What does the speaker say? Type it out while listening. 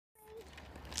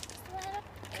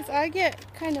because I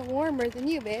get kind of warmer than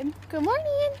you, babe. Good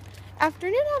morning.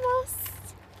 Afternoon almost.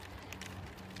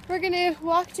 We're going to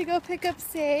walk to go pick up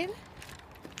Sade.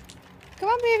 Come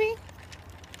on, baby.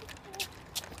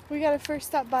 We got to first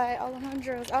stop by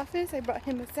Alejandro's office. I brought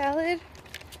him a salad.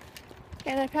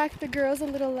 And I packed the girls a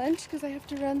little lunch because I have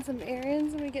to run some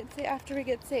errands when after we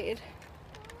get Sade.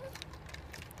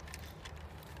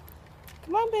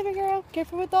 Come on, baby girl.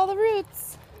 Careful with all the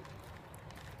roots.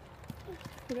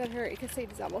 We better hurry because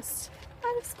Sade is almost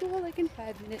out of school, like in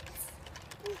 5 minutes.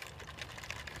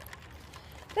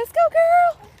 Let's go,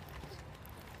 girl!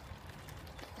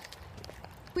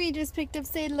 We just picked up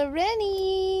Sade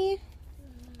Loreni.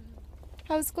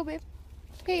 How was school, babe?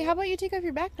 Hey, how about you take off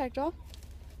your backpack, doll?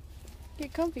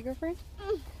 Get comfy, girlfriend.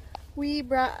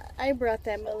 I brought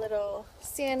them a little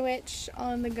sandwich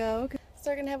on the go.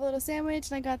 So we're gonna have a little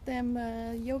sandwich, and I got them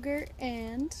yogurt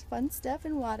and fun stuff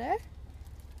and water.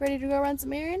 Ready to go run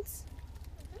some errands?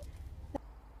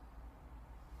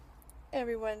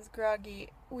 Everyone's groggy.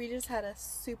 We just had a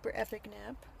super epic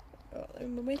nap. Oh, let me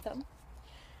move my thumb.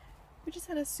 We just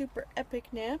had a super epic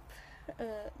nap.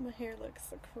 My hair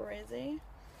looks crazy.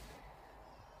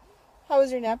 How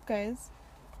was your nap, guys?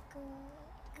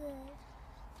 Good.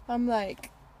 I'm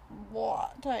like,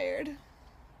 tired.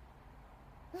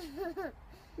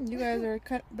 You guys are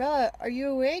Bella, are you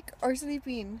awake or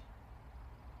sleeping?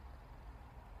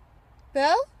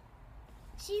 Belle?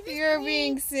 You're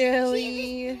being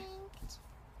silly.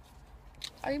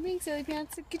 Are you being silly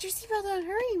pants? Get your seatbelt on,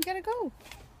 hurry, we gotta go.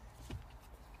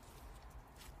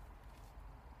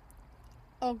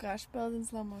 Oh gosh, Belle's in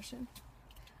slow motion.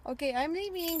 Okay, I'm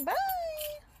leaving, bye!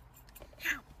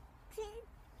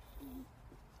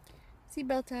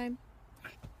 Seatbelt time.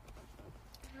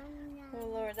 Oh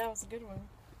Lord, that was a good one.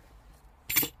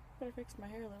 Better fix my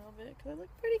hair a little bit because I look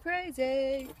pretty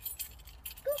crazy.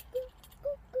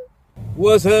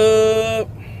 What's up?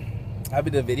 I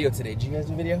did a video today. Did you guys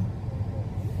do video?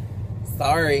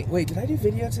 Sorry. Wait, did I do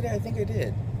video today? I think I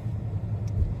did.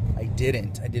 I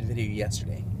didn't. I did video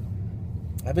yesterday.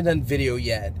 I haven't done video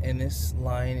yet, and this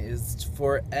line is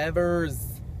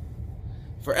forevers.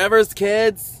 Forevers,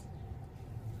 kids.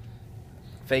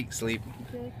 Fake sleep.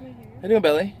 Do you like my hair? How you doing,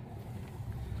 Belly?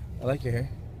 I like your hair.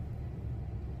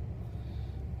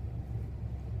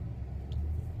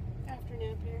 After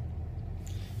nap here.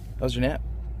 How was your nap?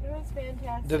 It was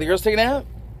fantastic. Did the girls take a nap?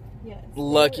 Yes.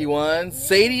 Lucky ones.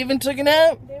 Sadie even took a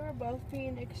nap? They were both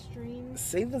being extreme.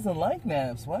 Sadie doesn't like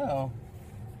naps. Wow.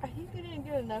 I think they didn't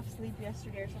get enough sleep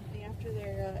yesterday or something after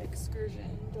their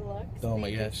excursion deluxe. Oh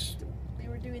my gosh. They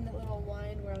were doing the little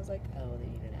whine where I was like, oh, they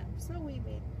need a nap. So I made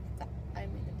them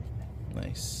take a nap.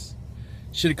 Nice.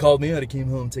 Should have called me. I'd have came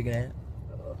home and taken a nap.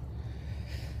 Oh.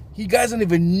 You guys don't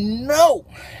even know.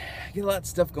 I get a lot of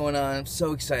stuff going on. I'm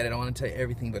so excited. I want to tell you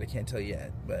everything, but I can't tell you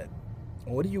yet. But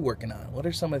what are you working on? What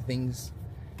are some of the things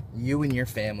you and your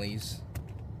families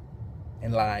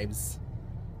and lives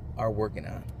are working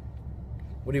on?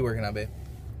 What are you working on, babe?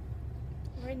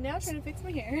 Right now, trying to fix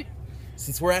my hair.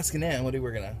 Since we're asking that, what are you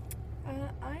working on?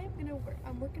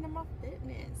 I'm working on my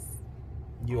fitness.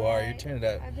 You are. You're turning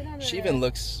it up. She even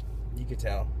looks. You could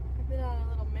tell. I've been on a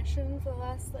little mission for the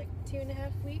last like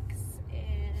 2.5 weeks,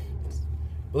 and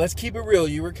But let's keep it real.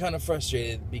 You were kind of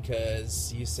frustrated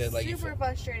because you said like super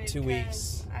frustrated. 2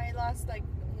 weeks. I lost like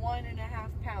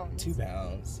 1.5 pounds. 2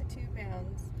 pounds. 2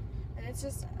 pounds, and it's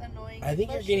just annoying. I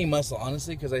think you're gaining muscle,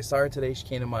 honestly, because I saw her today. She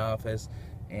came to my office,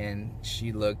 and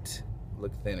she looked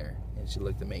thinner, and she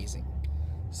looked amazing.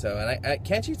 So, and I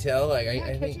can't you tell? Like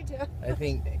I think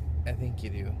you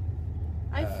do.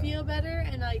 I feel better,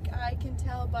 and like I can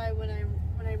tell by when I'm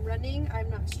running, I'm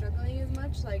not struggling as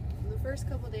much. Like the first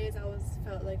couple of days, I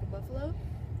felt like a buffalo,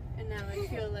 and now I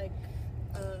feel like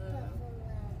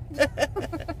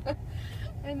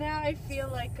and now I feel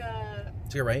like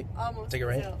Take it right. almost Take it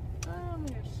right. gazelle. Oh my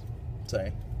gosh.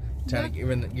 Sorry, trying to give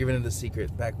into the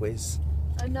secret back ways.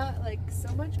 I'm not like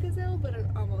so much gazelle, but an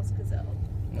almost gazelle.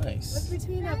 Nice. What's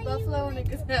between a buffalo and a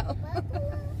gazelle? I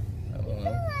don't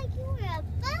know.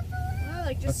 Well,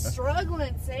 like just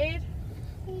struggling, Sade.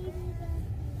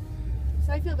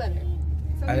 So I feel better.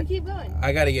 So I'm gonna keep going.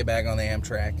 I got to get back on the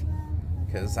Amtrak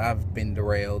because I've been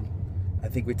derailed. I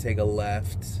think we take a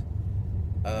left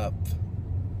up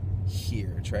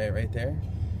here. Try it right there.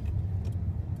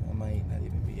 That might not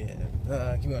even be it.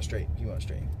 Keep going straight. Keep going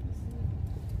straight.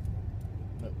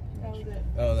 Nope. That was it.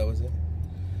 Oh, that was it?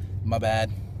 My bad.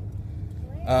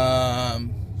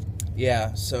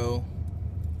 Yeah, so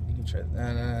you can try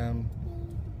that.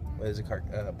 There's a car,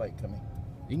 bike coming.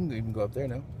 You can even go up there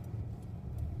now.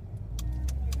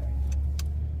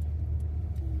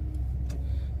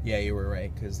 Yeah, you were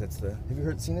right, because that's the... Have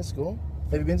you seen this school?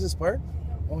 Have you been to this park?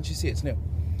 Why don't you see it? It's new.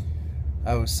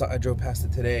 I drove past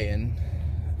it today and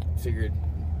figured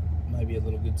it might be a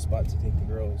little good spot to take the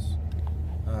girls.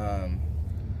 I'm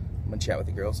gonna chat with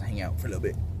the girls, hang out for a little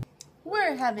bit.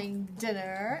 We're having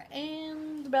dinner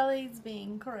and Bella's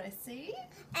being crazy.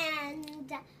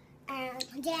 And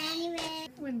January.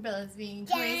 When Bella's being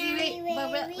crazy.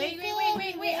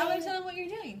 Wait. I want to tell them what you're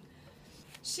doing.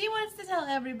 She wants to tell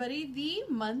everybody the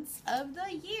months of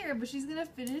the year, but she's gonna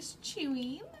finish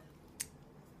chewing.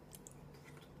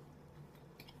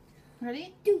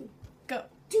 Ready? Two. Go.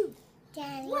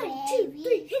 January. 1, 2,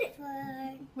 3, hit it.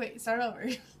 4. Wait, start over.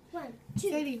 1, 2,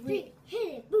 Sadie, 3, wait.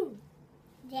 hit it. Boom.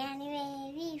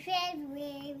 January,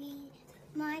 February,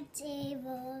 March,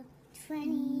 April,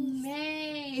 20.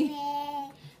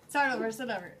 May. Start over.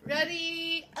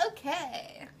 Ready?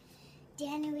 Okay.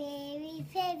 January,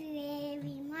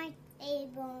 February, March,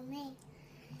 April, May,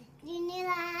 June,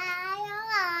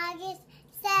 July, August,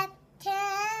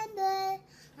 September,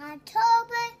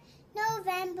 October,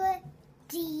 November,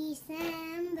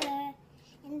 December,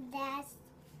 and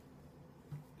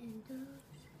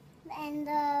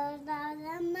those are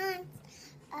the months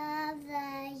of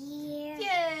the year.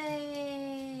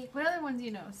 Yay! What other ones do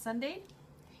you know? Sunday?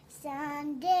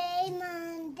 Sunday,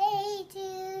 Monday,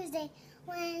 Tuesday,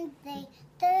 Wednesday,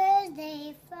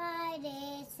 Thursday,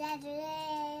 Friday,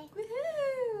 Saturday.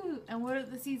 Woohoo! And what are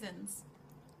the seasons?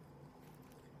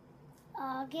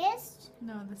 August,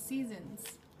 No, the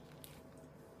seasons.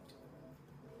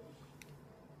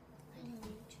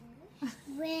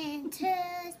 winter,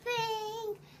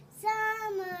 spring,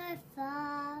 summer,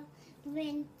 fall.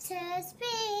 Winter,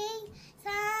 spring,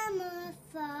 summer,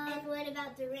 fall. And what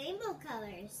about the rainbow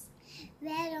colors?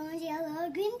 Red, orange, yellow,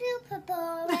 green, blue,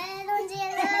 purple. Red, orange,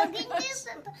 yellow, green, blue,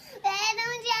 purple. Red,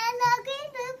 orange, yellow, green,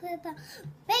 blue, purple.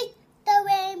 Make the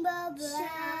rainbow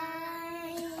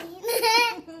bright.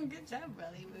 Good job,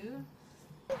 Belly Boo.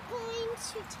 I'm going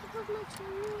to take off my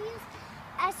training wheels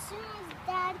as soon as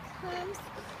Dad comes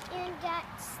and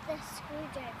gets the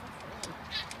screwdriver for me.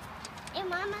 And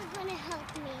Mama's going to help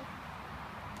me.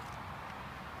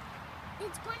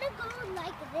 It's going to go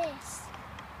like this.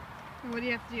 And what do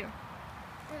you have to do?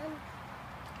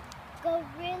 Go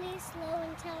really slow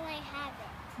until I have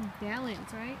it.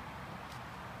 Balance, right?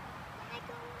 I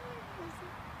go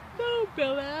No,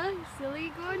 Bella. Silly,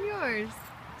 go on yours.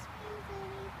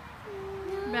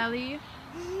 No. Belly.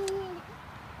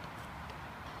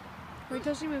 Wait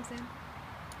till she moves in.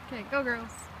 Okay, go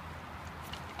girls.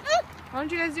 Why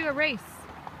don't you guys do a race?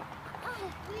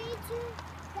 We do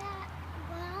that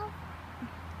well.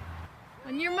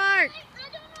 On your mark. I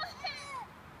don't know how.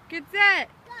 Get set.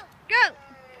 Go. Go.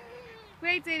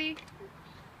 Wait, Sadie.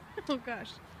 Oh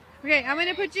gosh. Okay, I'm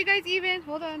gonna put you guys even.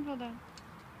 Hold on.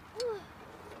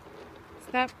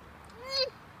 Stop.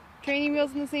 Training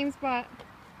wheels in the same spot.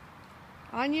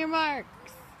 On your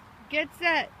marks. Get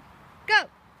set. Go.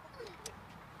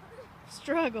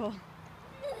 Struggle.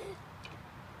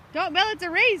 Don't, Bella, it's a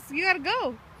race. You gotta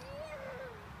go.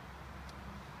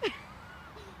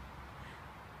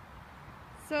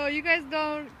 So you guys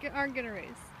aren't gonna race.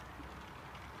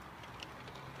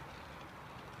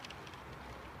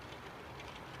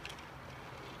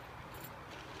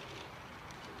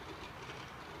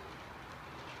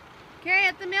 Okay,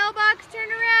 at the mailbox, turn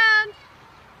around.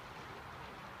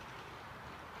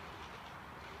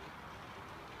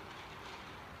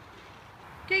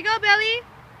 Okay, go, Belly.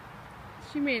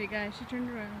 She made it, guys. She turned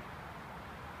around.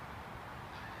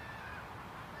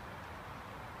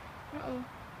 Uh-oh.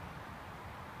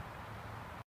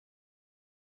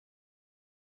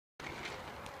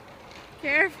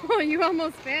 Careful, you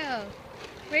almost fell.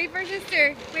 Wait for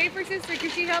sister. Wait for sister,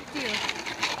 because she helped you.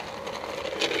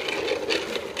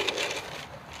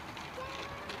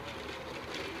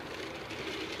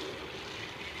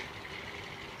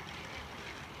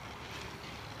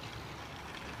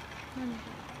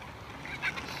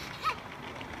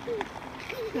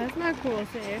 That's not cool,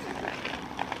 Sarah.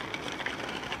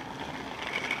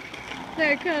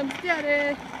 There comes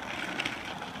Daddy.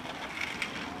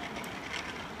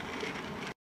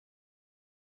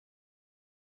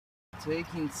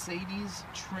 Taking Sadie's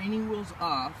training wheels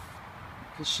off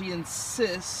because she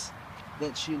insists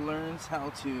that she learns how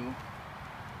to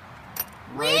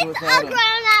ride With without a them.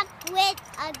 grown-up. With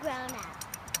a grown-up.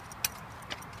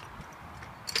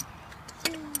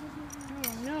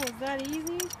 Oh no, is that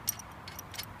easy?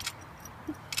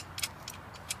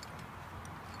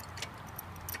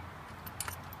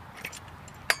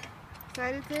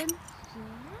 Excited, Sid?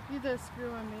 You the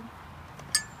screw on me.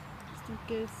 Just in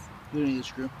case. You don't need a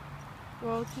screw.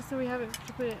 Well, just so we have it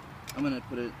to put it. I'm gonna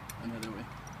put it another way.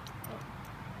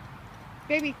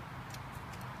 Baby.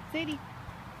 Sadie.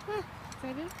 Huh.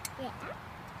 Excited? Yeah.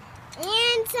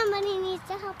 And somebody needs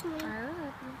to help me. I'll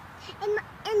help you.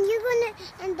 And you're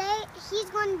gonna he's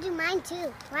gonna do mine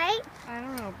too, right? I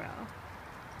don't know, Belle.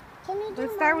 Can you do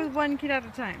Let's start mine? with one kid at a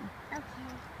time. Okay.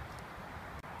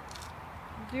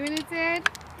 Doing it, Sid?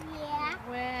 Yeah.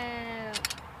 Well,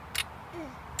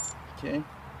 Okay.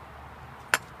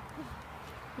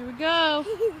 here we go.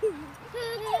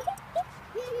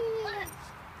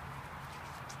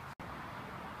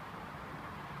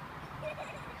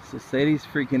 So Sadie's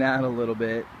freaking out a little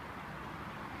bit.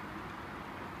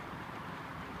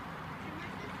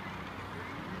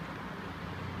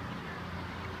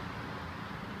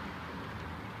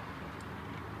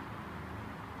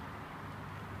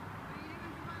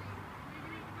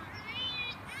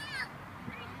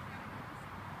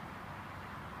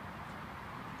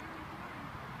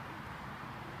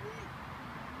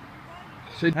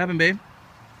 So what happened, babe?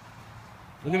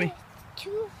 Look at me.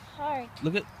 Too hard.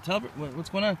 Look at. Tell her what's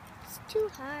going on. It's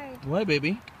too hard. Why,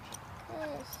 baby?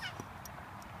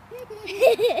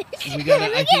 We We gotta.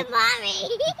 Look at mommy.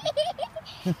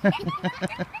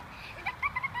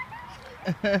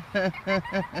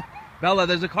 Bella,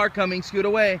 there's a car coming. Scoot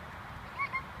away.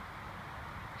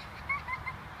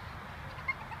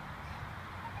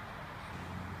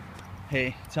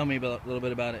 Hey, tell me a little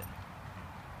bit about it.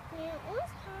 Yeah, it was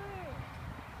hard.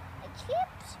 I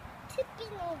kept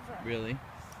tipping over. Really?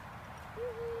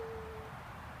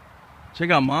 Check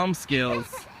out mom's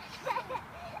skills.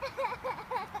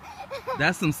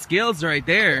 That's some skills right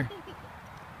there.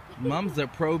 Mom's a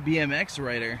pro BMX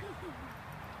rider.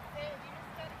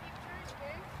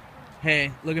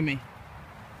 Hey, look at me.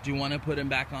 Do you want to put him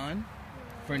back on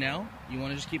for now? You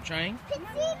want to just keep trying? See, these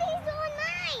are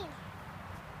mine.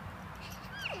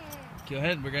 Go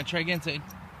ahead. We're going to try again, Sid.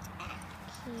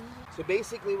 So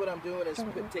basically what I'm doing is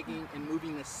taking and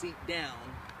moving the seat down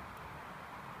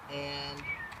and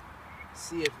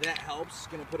see if that helps.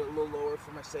 Gonna put it a little lower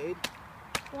for my Sade.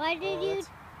 Why did you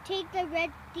take the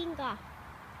red thing off?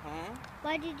 Huh?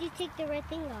 Why did you take the red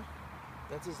thing off?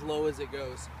 That's as low as it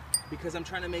goes. Because I'm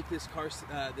trying to make this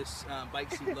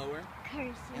bike seat lower.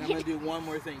 And I'm gonna do one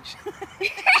more thing.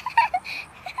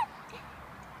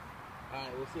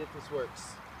 Alright, we'll see if this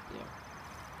works. Yeah.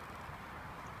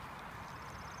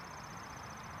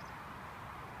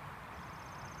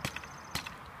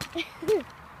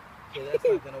 Okay, that's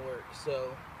not gonna work.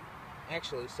 So,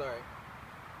 actually, sorry.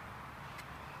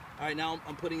 All right, now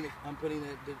I'm putting the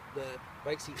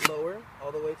bike seat lower,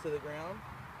 all the way to the ground.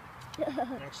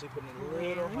 I'm actually putting it a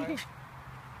little higher.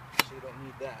 Actually, you don't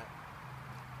need that.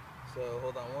 So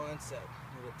hold on one sec.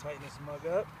 Need to tighten this mug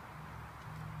up.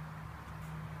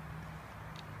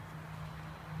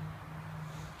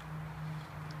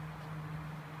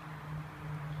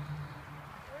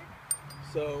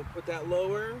 So put that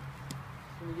lower.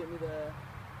 Can you get me the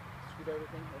screwdriver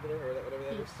thing over there, or whatever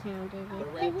that is? Pounded The it to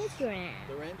wrench. the ground.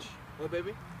 The wrench. What,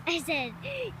 baby? I said,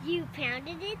 you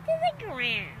pounded it to the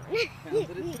ground. Pounded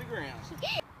it to the ground.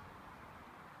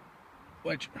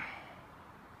 Watch.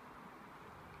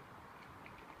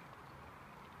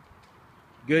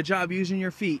 Good job using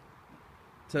your feet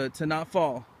to not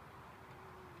fall.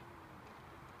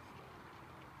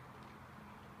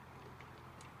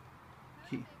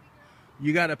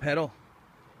 You got to pedal.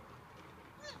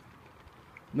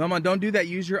 Mama, don't do that.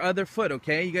 Use your other foot,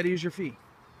 okay? You got to use your feet.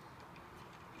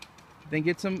 Then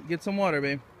get some water,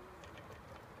 babe.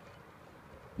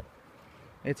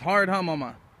 It's hard, huh,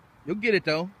 Mama? You'll get it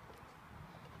though.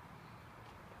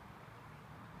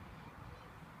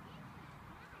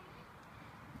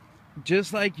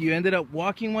 Just like you ended up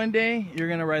walking one day, you're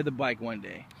gonna ride the bike one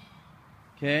day.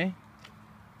 Okay?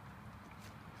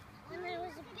 When I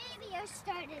was a baby, I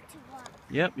started to walk.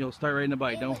 Yep, you'll start riding the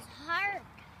bike. It Don't. was hard.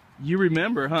 You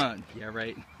remember, huh? Yeah,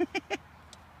 right.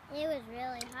 It was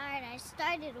really hard. I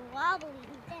started wobbling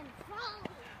and then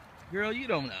falling. Girl, you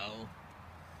don't know.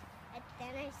 And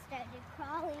then I started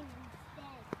crawling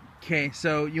instead. Okay,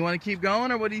 so you want to keep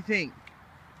going, or what do you think?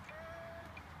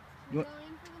 Going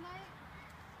for the night?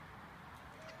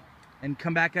 And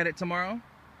come back at it tomorrow?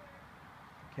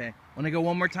 Okay. Want to go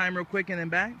one more time real quick and then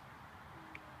back?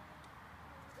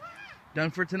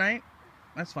 Done for tonight?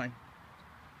 That's fine.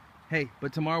 Hey,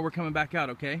 but tomorrow we're coming back out,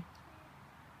 okay?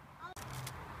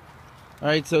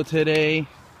 Alright, so today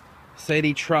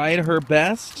Sadie tried her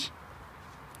best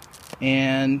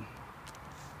and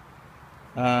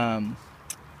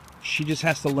she just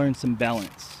has to learn some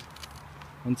balance.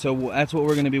 And so that's what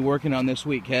we're going to be working on this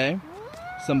week, okay?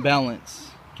 Some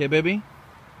balance. Okay, baby?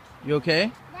 You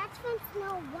okay? That's from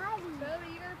Snow White. Bella,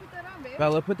 you gotta put that on, babe.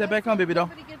 Bella, put that back on, baby doll.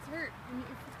 Nobody gets hurt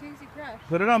in case you crash.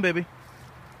 Put it on, baby.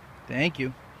 Thank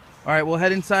you. All right, we'll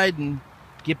head inside and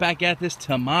get back at this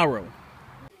tomorrow.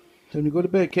 Time to go to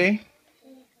bed, Kay?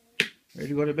 Ready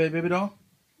to go to bed, baby doll?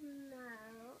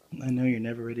 No. I know you're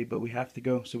never ready, but we have to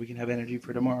go so we can have energy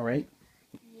for tomorrow, right?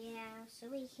 Yeah, so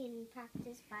we can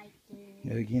practice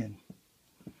biking. Again.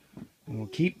 And we'll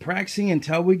keep practicing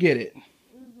until we get it.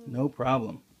 No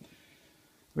problem.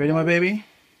 Ready, my baby?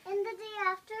 And the day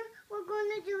after, we're going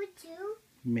to do it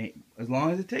too? As long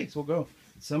as it takes, we'll go.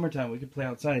 It's summertime, we can play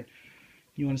outside.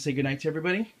 You want to say goodnight to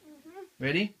everybody?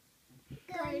 Ready?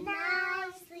 Good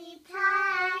night, sleep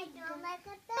tight, don't let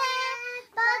the bad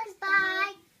bugs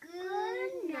bite.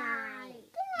 Good night.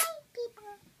 Good night, people.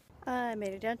 I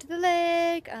made it down to the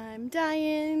lake. I'm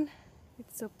dying.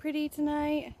 It's so pretty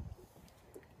tonight.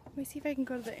 Let me see if I can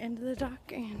go to the end of the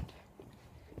dock and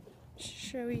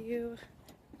show you.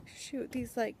 Shoot,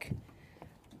 these like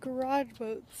garage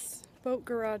boat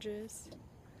garages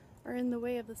are in the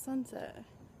way of the sunset.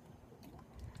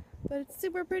 But it's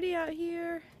super pretty out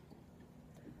here.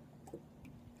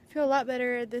 I feel a lot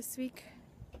better this week.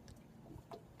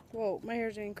 Whoa, my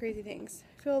hair's doing crazy things.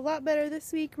 I feel a lot better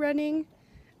this week running.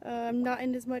 I'm not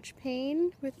in as much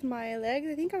pain with my legs.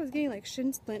 I think I was getting like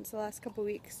shin splints the last couple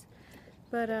weeks.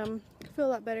 But I feel a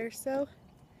lot better. So,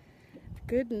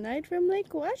 good night from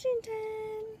Lake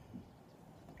Washington.